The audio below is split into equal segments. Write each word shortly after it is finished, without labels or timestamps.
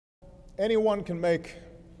anyone can make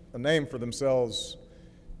a name for themselves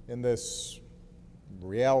in this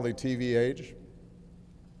reality TV age,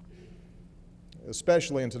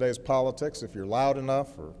 especially in today's politics. If you're loud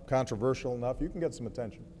enough or controversial enough, you can get some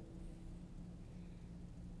attention.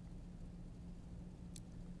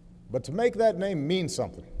 But to make that name mean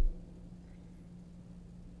something,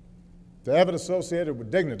 to have it associated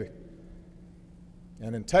with dignity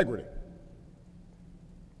and integrity,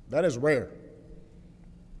 that is rare.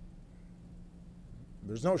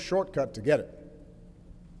 There's no shortcut to get it.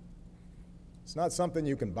 It's not something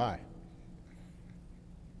you can buy.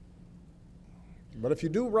 But if you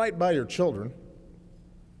do right by your children,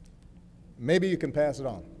 maybe you can pass it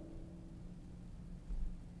on.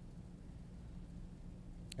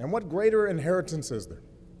 And what greater inheritance is there?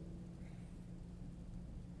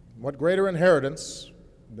 What greater inheritance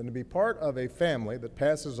than to be part of a family that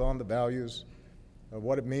passes on the values of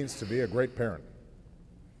what it means to be a great parent,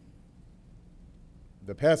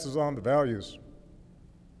 that passes on the values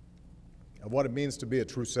of what it means to be a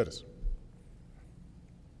true citizen,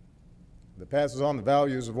 that passes on the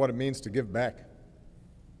values of what it means to give back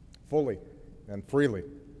fully and freely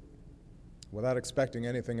without expecting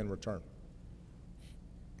anything in return.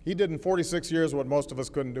 He did in 46 years what most of us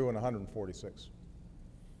couldn't do in 146.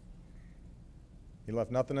 He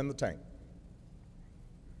left nothing in the tank.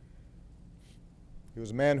 He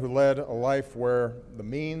was a man who led a life where the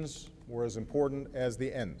means were as important as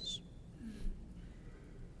the ends.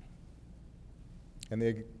 And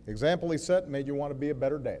the example he set made you want to be a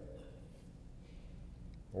better dad,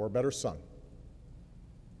 or a better son,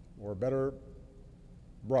 or a better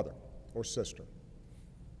brother or sister,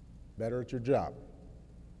 better at your job,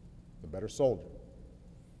 a better soldier.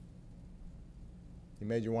 He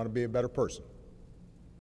made you want to be a better person.